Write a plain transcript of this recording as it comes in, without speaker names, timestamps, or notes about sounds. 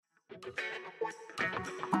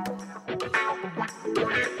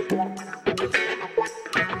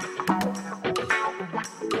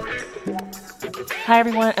Hi,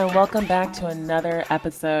 everyone, and welcome back to another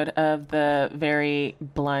episode of the Very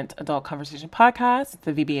Blunt Adult Conversation Podcast,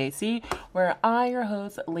 the VBAC, where I, your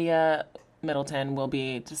host, Leah Middleton, will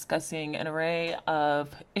be discussing an array of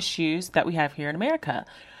issues that we have here in America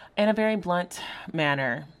in a very blunt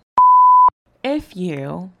manner. If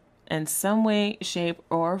you, in some way, shape,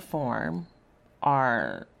 or form,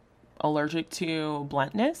 are allergic to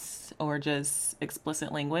bluntness or just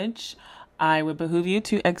explicit language, I would behoove you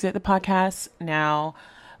to exit the podcast now.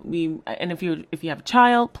 If you have a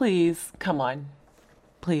child, please come on,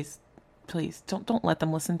 please don't let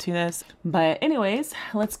them listen to this. But anyways,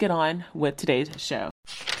 let's get on with today's show.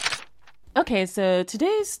 Okay, so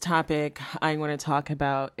today's topic I want to talk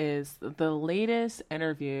about is the latest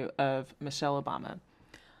interview of Michelle Obama.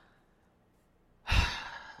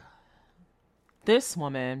 This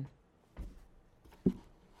woman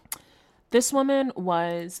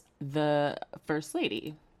was the first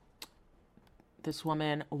lady. This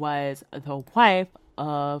woman was the wife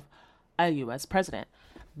of a U.S. president.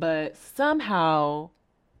 But somehow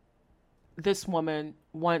this woman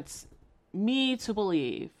wants me to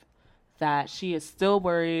believe that she is still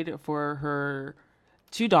worried for her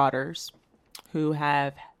two daughters who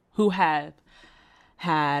have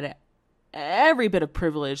had every bit of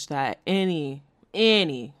privilege that any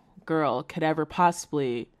girl could ever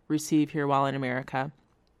possibly receive here while in America.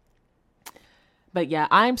 But yeah,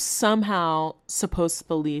 I'm somehow supposed to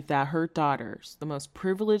believe that her daughters, the most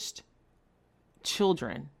privileged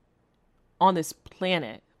children on this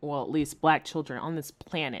planet, well, at least black children on this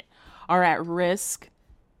planet, are at risk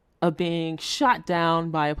of being shot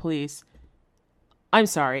down by police. I'm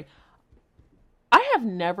sorry. I have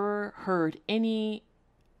never heard any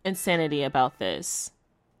insanity about this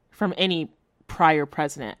from any prior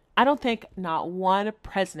president. I don't think not one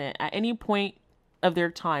president at any point of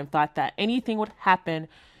their time thought that anything would happen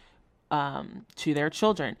to their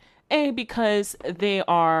children. Because they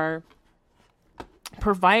are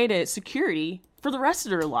provided security for the rest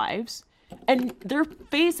of their lives, and their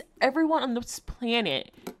face, everyone on this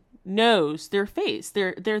planet knows their face.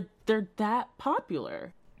 They're that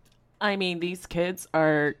popular. I mean, these kids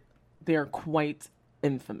they're quite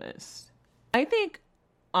infamous. I think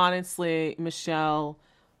honestly, Michelle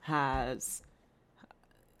has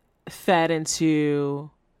fed into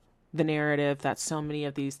the narrative that so many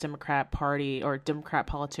of these Democrat Party or Democrat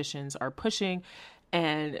politicians are pushing.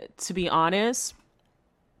 And to be honest,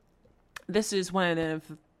 this is one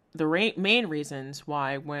of the main reasons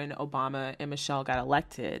why when Obama and Michelle got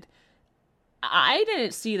elected, I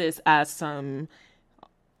didn't see this as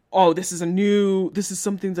this is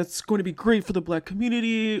something that's going to be great for the black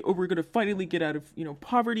community, or we're going to finally get out of,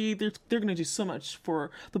 poverty. They're going to do so much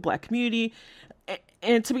for the black community.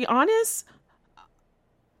 And to be honest,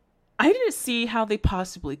 I didn't see how they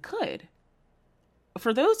possibly could.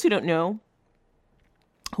 For those who don't know,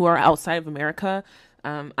 who are outside of America,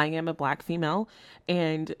 I am a black female,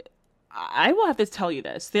 and I will have to tell you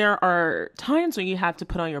this. There are times when you have to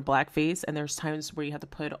put on your black face, and there's times where you have to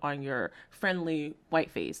put on your friendly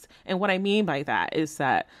white face. And what I mean by that is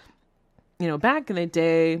that, back in the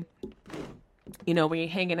day, when you're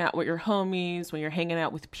hanging out with your homies, when you're hanging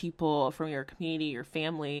out with people from your community, your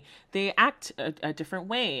family, they act a different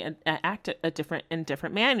way and act different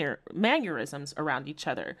mannerisms around each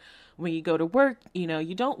other. When you go to work,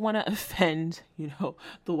 you don't want to offend,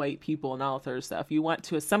 the white people and all of their stuff. You want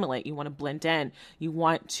to assimilate. You want to blend in. You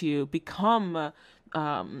want to become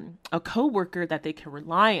a coworker that they can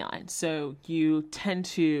rely on. So you tend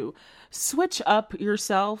to switch up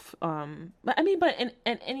yourself. But in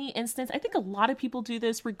any instance, I think a lot of people do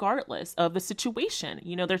this regardless of the situation.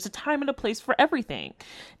 There's a time and a place for everything.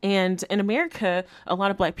 And in America, a lot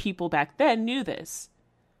of black people back then knew this.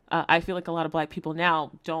 I feel like a lot of black people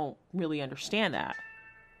now don't really understand that.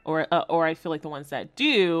 Or I feel like the ones that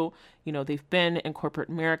do, they've been in corporate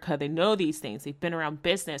America. They know these things. They've been around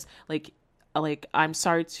business. I'm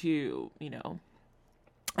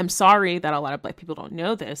sorry that a lot of black people don't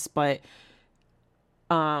know this, but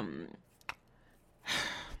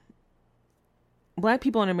black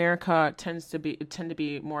people in America tend to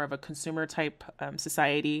be more of a consumer type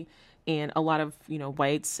society. And a lot of,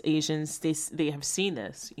 whites, Asians, they have seen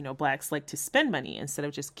this. Blacks like to spend money instead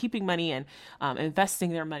of just keeping money and investing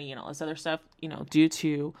their money and all this other stuff, due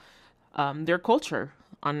to their culture.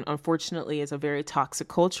 Unfortunately, is a very toxic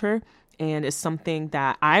culture, and is something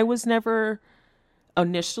that I was never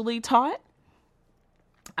initially taught.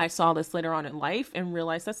 I saw this later on in life and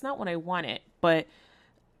realized that's not what I wanted. But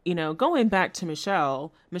going back to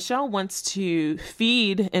Michelle wants to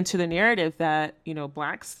feed into the narrative that,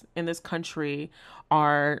 blacks in this country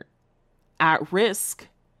are at risk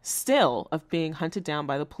still of being hunted down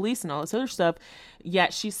by the police and all this other stuff.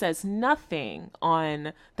 Yet she says nothing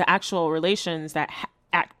on the actual relations that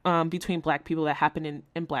between black people that happen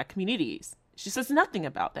in black communities. She says nothing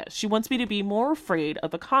about that. She wants me to be more afraid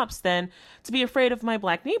of the cops than to be afraid of my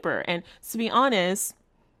black neighbor. And to be honest,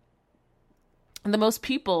 the most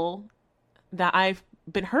people that I've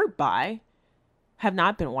been hurt by have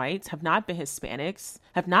not been whites, have not been Hispanics,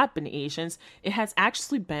 have not been Asians. It has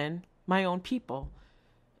actually been my own people.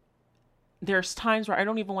 There's times where I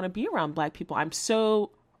don't even want to be around black people.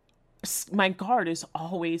 My guard is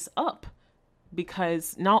always up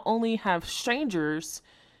because not only have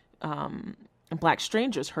black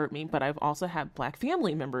strangers hurt me, but I've also had black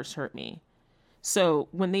family members hurt me. So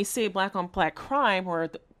when they say black on black crime, or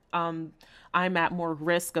I'm at more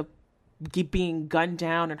risk of being gunned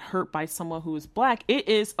down and hurt by someone who is black, it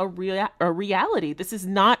is a reality. This is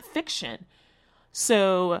not fiction.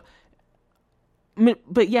 So,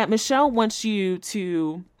 but yeah, Michelle wants you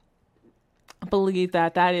to believe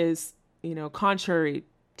that is, contrary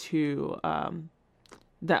to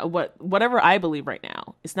whatever I believe right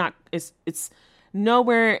now. It's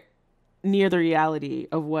nowhere near the reality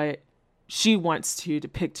of what she wants to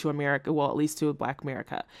depict to America, well, at least to Black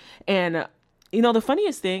America. And, the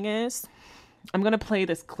funniest thing is, I'm going to play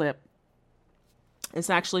this clip. It's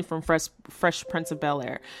actually from Fresh Prince of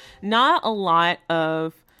Bel-Air. Not a lot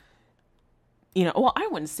of, I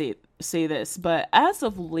wouldn't say this, but as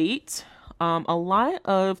of late, a lot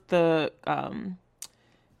of the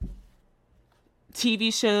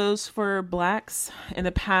TV shows for blacks in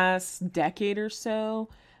the past decade or so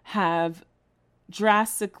have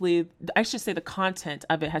drastically, I should say the content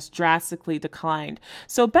of it has drastically declined.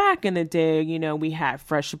 So back in the day, we had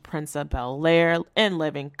Fresh Prince of Bel-Air, In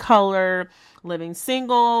Living Color, Living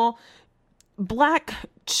Single, black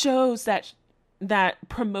shows that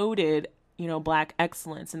promoted, black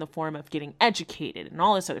excellence in the form of getting educated and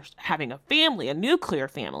all this other, having a family, a nuclear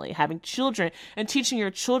family, having children and teaching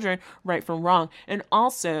your children right from wrong. And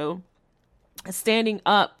also standing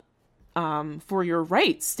up for your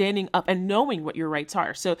rights, standing up and knowing what your rights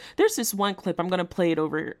are. So there's this one clip, I'm going to play it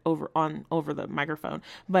over the microphone,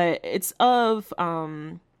 but it's of,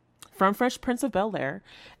 from Fresh Prince of Bel-Air,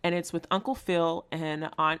 and it's with Uncle Phil and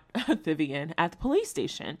Aunt Vivian at the police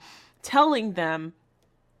station, telling them,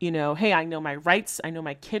 hey, I know my rights. I know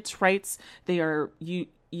my kids' rights. You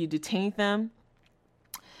detained them,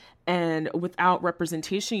 and without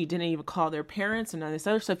representation, you didn't even call their parents and all this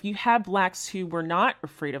other stuff. You have blacks who were not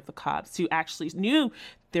afraid of the cops, who actually knew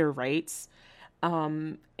their rights,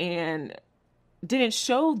 and didn't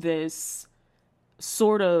show this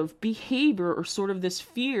sort of behavior or sort of this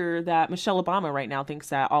fear that Michelle Obama right now thinks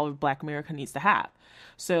that all of Black America needs to have.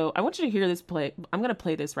 So I want you to hear this play. I'm going to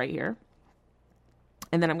play this right here,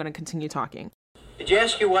 and then I'm going to continue talking. Did you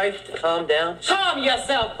ask your wife to calm down? Calm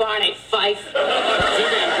yourself, Barney Fife. Sit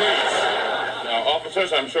in, please. Now,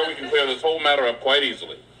 officers, I'm sure we can clear this whole matter up quite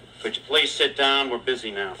easily. Could you please sit down? We're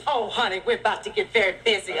busy now. Oh, honey, we're about to get very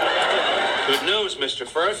busy. Good news, Mr.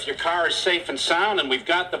 Firth. Your car is safe and sound, and we've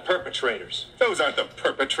got the perpetrators. Those aren't the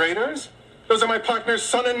perpetrators. Those are my partner's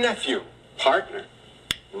son and nephew. Partner?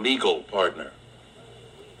 Legal partner.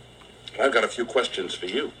 I've got a few questions for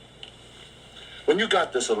you. When you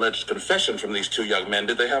got this alleged confession from these two young men,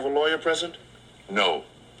 did they have a lawyer present? No,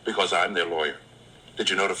 because I'm their lawyer. Did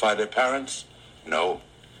you notify their parents? No,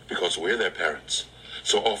 because we're their parents.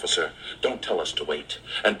 So, officer, don't tell us to wait,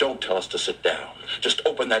 and don't tell us to sit down. Just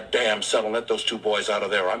open that damn cell and let those two boys out of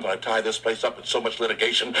there, or I'm going to tie this place up with so much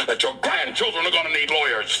litigation that your grandchildren are going to need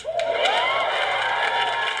lawyers.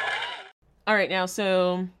 All right, now,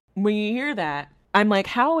 so when you hear that, I'm like,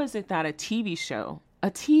 how is it that a TV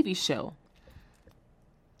show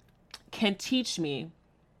can teach me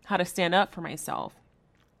how to stand up for myself,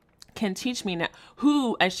 can teach me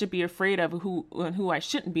who I should be afraid of, who I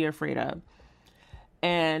shouldn't be afraid of,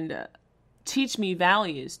 and teach me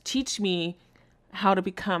values, teach me how to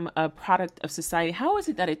become a product of society? How is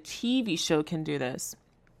it that a TV show can do this?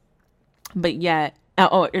 But yet,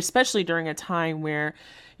 especially during a time where,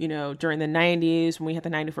 during the 90s, when we had the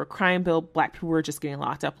 94 crime bill, Black people were just getting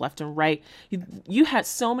locked up left and right. You had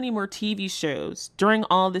so many more TV shows during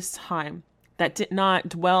all this time that did not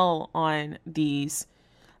dwell on these,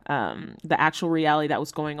 the actual reality that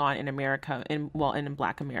was going on in America, in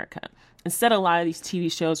Black America. Instead, a lot of these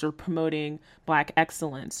TV shows are promoting Black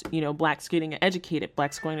excellence, Blacks getting educated,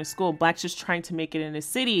 Blacks going to school, Blacks just trying to make it in the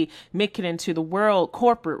city, make it into the world,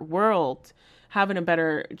 corporate world, having a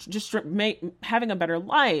better, having a better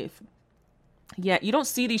life. Yet you don't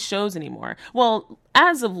see these shows anymore. Well,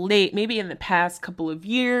 as of late, maybe in the past couple of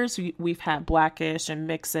years, we've had Blackish and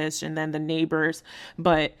Mixish and then The Neighbors,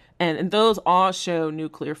 but and those all show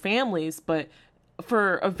nuclear families. But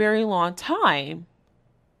for a very long time,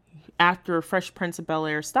 after Fresh Prince of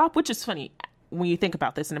Bel-Air stopped, which is funny when you think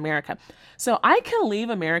about this in America. So I can leave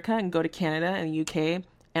America and go to Canada and the UK,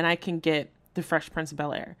 and I can get the Fresh Prince of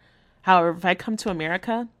Bel-Air. However, if I come to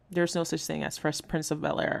America, there's no such thing as Fresh Prince of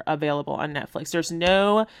Bel-Air available on Netflix. There's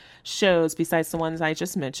no shows besides the ones I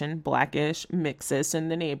just mentioned, Blackish, Mixish, and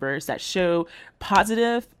The Neighbors, that show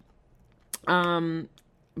positive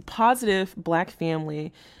Black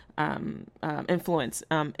family influence.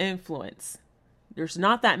 There's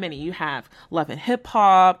not that many. You have Love and Hip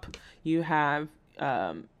Hop. You have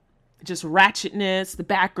just ratchetness, the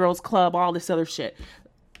Batgirls Club, all this other shit.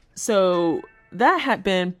 So that had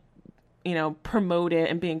been, promoted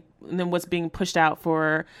and then was being pushed out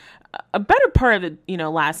for a better part of the,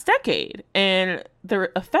 last decade. And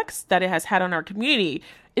the effects that it has had on our community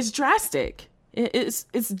is drastic. It's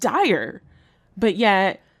dire. But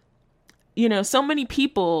yet, so many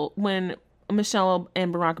people, when Michelle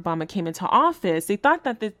and Barack Obama came into office, they thought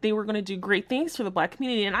that they were going to do great things for the Black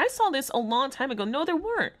community. And I saw this a long time ago. No, there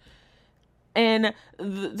weren't. And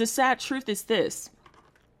the sad truth is this.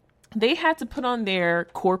 They had to put on their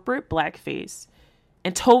corporate blackface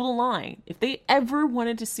and toe the line. If they ever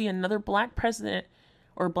wanted to see another Black president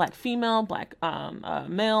or Black female, Black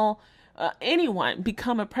male, anyone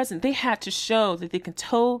become a president, they had to show that they can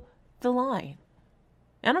toe the line.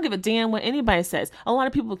 I don't give a damn what anybody says. A lot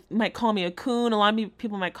of people might call me a coon. A lot of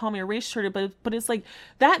people might call me a race traitor, but it's like,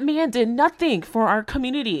 that man did nothing for our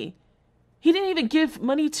community. He didn't even give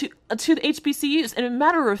money to the HBCUs. And a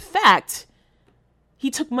matter of fact, he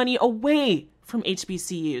took money away from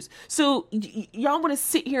HBCUs. So y'all want to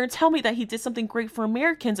sit here and tell me that he did something great for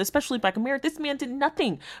Americans, especially Black America. This man did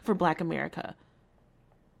nothing for Black America.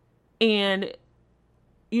 And,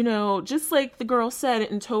 just like the girl said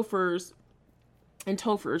in Topher's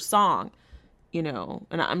song, and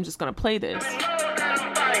I'm just going to play this.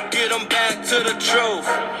 Get them back to the truth.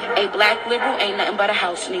 A Black liberal ain't nothing but a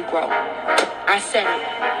house Negro. I said it.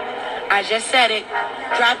 I just said it.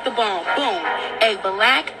 Drop the bomb. Boom. A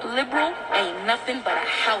Black liberal ain't nothing but a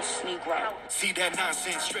house Negro. See that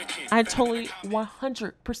nonsense stretching. I totally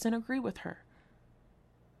 100% agree with her.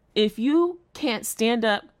 If you can't stand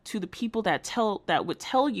up to the people that would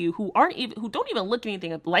tell you, who don't even look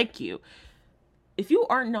anything like you, if you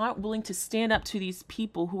are not willing to stand up to these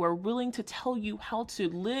people who are willing to tell you how to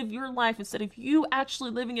live your life instead of you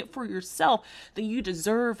actually living it for yourself, then you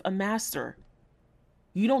deserve a master.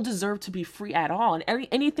 You don't deserve to be free at all. And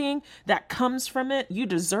anything that comes from it, you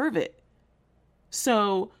deserve it.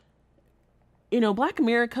 So, Black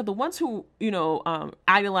America, the ones who,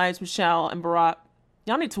 idolize Michelle and Barack,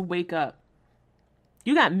 y'all need to wake up.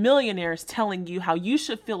 You got millionaires telling you how you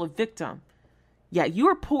should feel a victim. Yet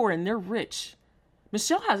you're poor and they're rich.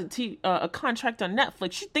 Michelle has a contract on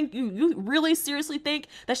Netflix. You really seriously think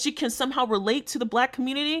that she can somehow relate to the Black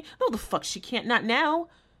community? No, the fuck she can't. Not now.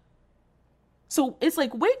 So it's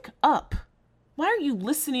like, wake up. Why are you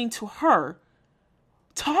listening to her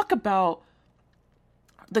talk about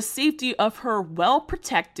the safety of her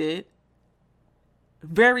well-protected,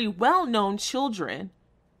 very well-known children,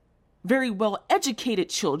 very well-educated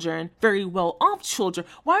children, very well-off children?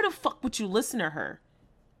 Why the fuck would you listen to her?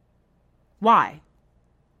 Why?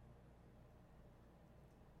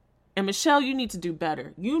 And Michelle, you need to do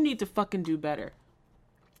better. You need to fucking do better.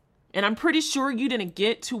 And I'm pretty sure you didn't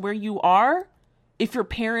get to where you are if your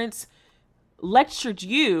parents lectured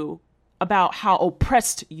you about how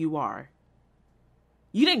oppressed you are.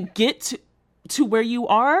 You didn't get to where you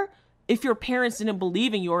are if your parents didn't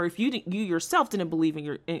believe in you, or if you yourself didn't believe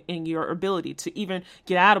in your ability to even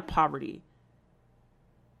get out of poverty.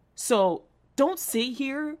 So don't sit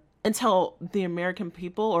here and tell the American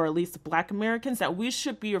people, or at least the Black Americans, that we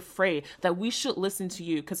should be afraid, that we should listen to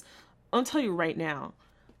you. Because I'll tell you right now,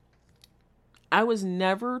 I was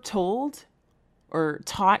never told or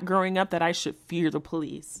taught growing up that I should fear the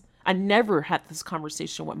police. I never had this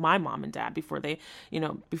conversation with my mom and dad before they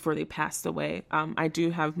passed away. I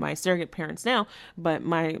do have my surrogate parents now, but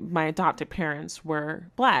my adopted parents were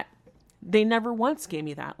Black. They never once gave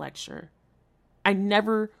me that lecture. I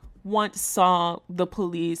never once saw the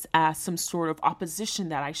police as some sort of opposition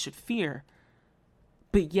that I should fear.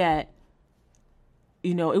 But yet,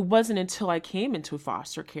 it wasn't until I came into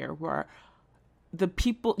foster care where the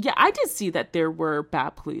people, I did see that there were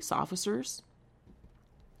bad police officers,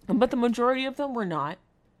 but the majority of them were not.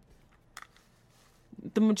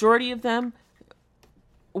 The majority of them,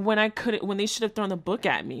 when they should have thrown the book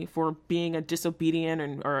at me for being a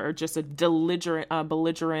disobedient or just a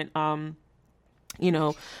belligerent,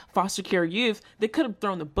 foster care youth. They could have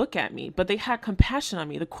thrown the book at me, but they had compassion on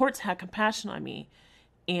me. The courts had compassion on me,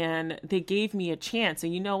 and they gave me a chance.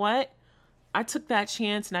 And you know what? I took that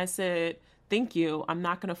chance and I said, thank you. I'm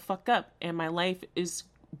not going to fuck up. And my life is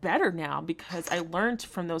better now because I learned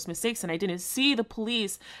from those mistakes and I didn't see the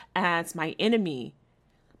police as my enemy.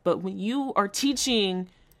 But when you are teaching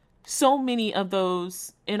so many of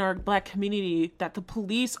those in our Black community that the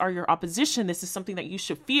police are your opposition, this is something that you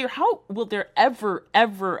should fear, how will there ever,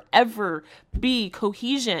 ever, ever be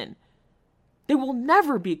cohesion? There will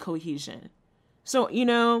never be cohesion. So,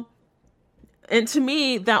 and to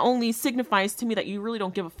me, that only signifies to me that you really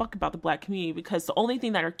don't give a fuck about the Black community, because the only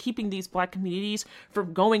thing that are keeping these Black communities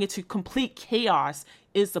from going into complete chaos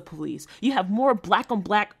is the police. You have more Black on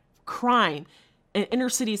Black crime in inner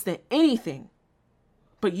cities than anything.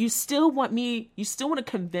 But you still want to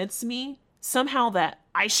convince me somehow that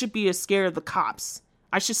I should be as scared of the cops.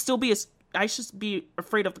 I should be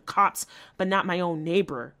afraid of the cops, but not my own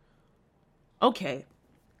neighbor. Okay.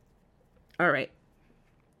 All right.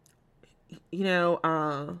 I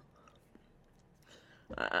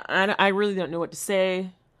really don't know what to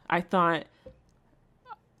say. I thought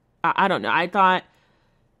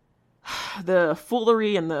the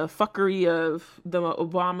foolery and the fuckery of the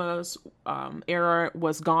Obama's era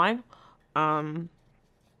was gone. But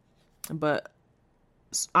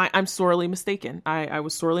I'm sorely mistaken. I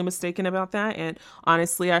was sorely mistaken about that. And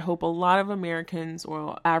honestly, I hope a lot of Americans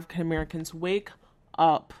or African Americans wake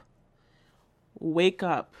up. Wake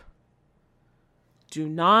up. Do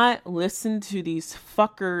not listen to these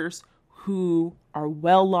fuckers who are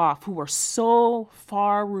well off, who are so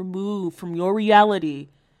far removed from your reality.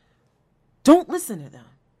 Don't listen to them.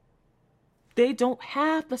 They don't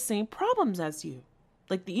have the same problems as you.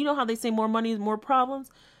 Like, you know how they say more money is more problems?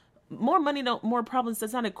 More money, more problems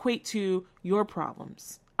does not equate to your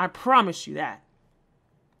problems. I promise you that.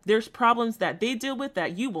 There's problems that they deal with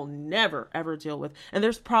that you will never, ever deal with. And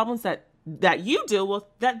there's problems that you deal with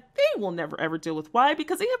that they will never, ever deal with. Why?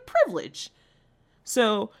 Because they have privilege.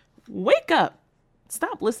 So wake up.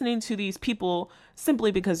 Stop listening to these people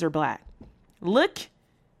simply because they're Black. Look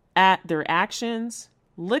at their actions.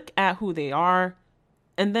 Look at who they are.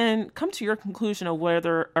 And then come to your conclusion of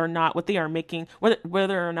whether or not what they are making,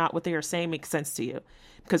 whether or not what they are saying makes sense to you.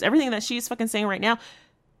 Because everything that she's fucking saying right now,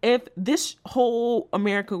 if this whole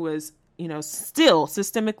America was, still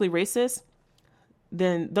systemically racist,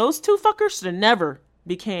 then those two fuckers should have never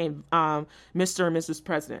became Mr. and Mrs.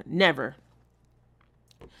 President. Never.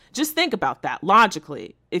 Just think about that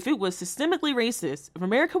logically. If it was systemically racist, if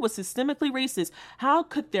America was systemically racist, how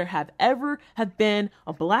could there have ever have been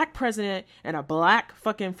a Black president and a Black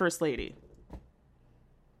fucking first lady?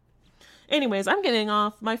 Anyways, I'm getting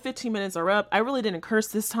off. My 15 minutes are up. I really didn't curse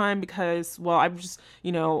this time because, well, I'm just, I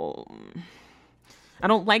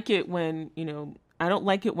don't like it when, I don't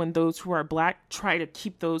like it when those who are Black try to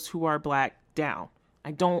keep those who are Black down.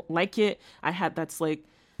 I don't like it. I have an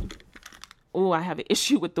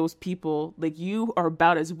issue with those people. Like, you are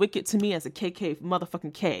about as wicked to me as a KK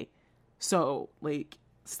motherfucking K. So,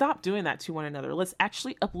 stop doing that to one another. Let's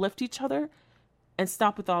actually uplift each other and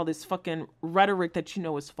stop with all this fucking rhetoric that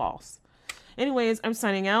is false. Anyways, I'm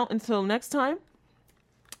signing out. Until next time,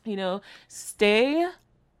 stay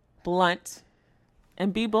blunt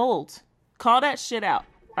and be bold. Call that shit out.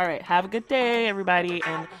 All right. Have a good day, everybody.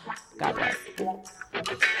 And God bless.